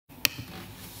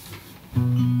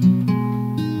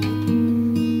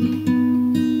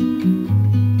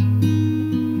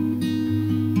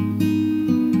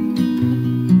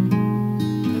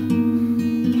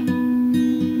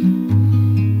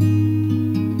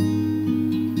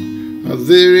Are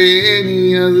there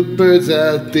any other birds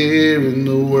out there in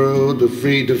the world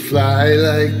afraid to fly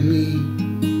like me?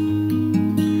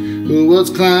 Who else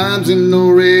climbs in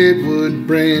no redwood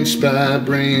branch by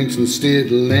branch instead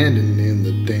of landing in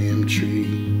the damn tree?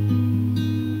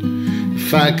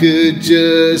 If I could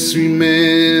just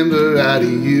remember how to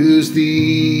use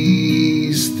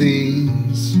these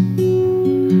things,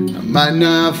 I might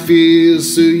not feel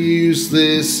so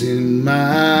useless in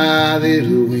my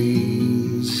little wings.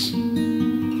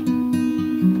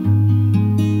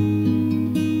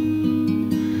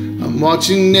 I'm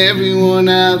watching everyone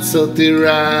else out there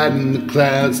riding the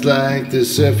clouds like they're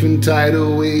surfing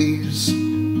tidal waves.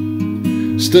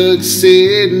 Stuck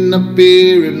sitting up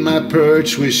here in my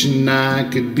perch, wishing I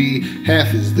could be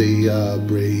half as they are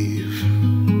brave.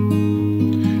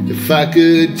 If I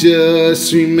could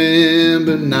just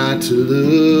remember not to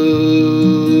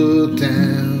look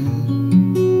down,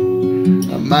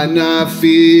 I might not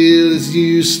feel as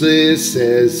useless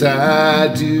as I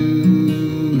do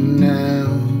now.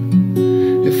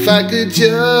 If I could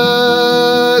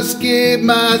just get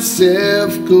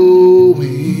myself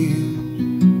going,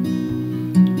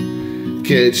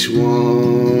 catch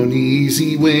one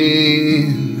easy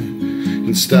win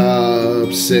and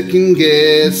stop second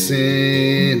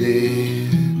guessing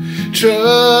and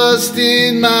trust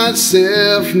in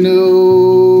myself,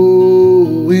 knowing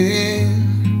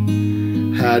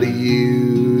how to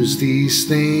use these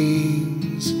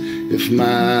things. If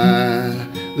my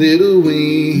little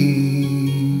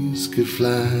wings could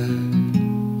fly,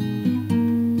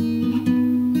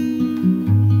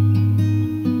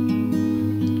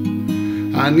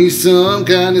 I need some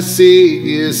kind of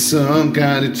savior, some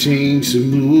kind of change to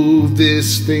move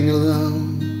this thing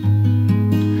along.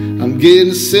 I'm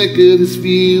getting sick of this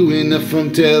view, and if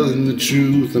I'm telling the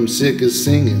truth, I'm sick of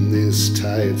singing this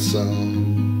tired song.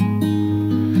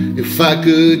 If I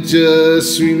could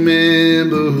just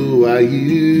remember who I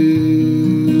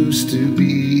used to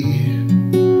be,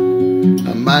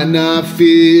 I might not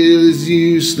feel as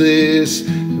useless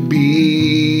being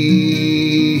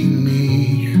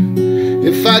me.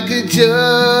 If I could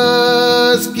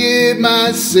just get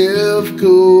myself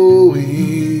going,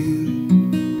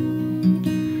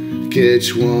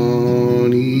 catch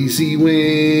one easy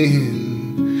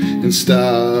win and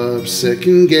stop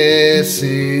second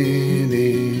guessing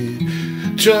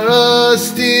and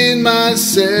trust in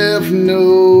myself, knowing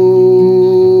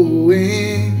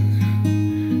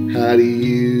how to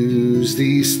use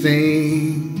these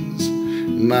things,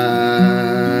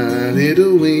 my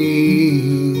little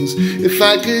wings. If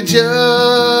I could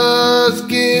just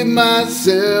get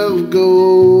myself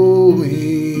going,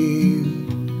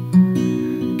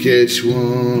 catch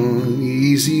one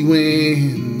easy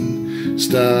win,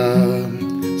 stop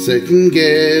second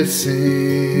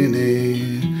guessing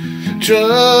and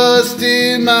trust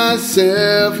in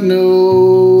myself, knowing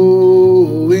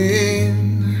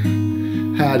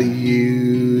how to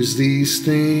use these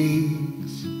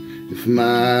things. If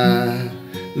my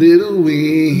little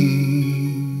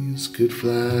wings could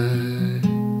fly.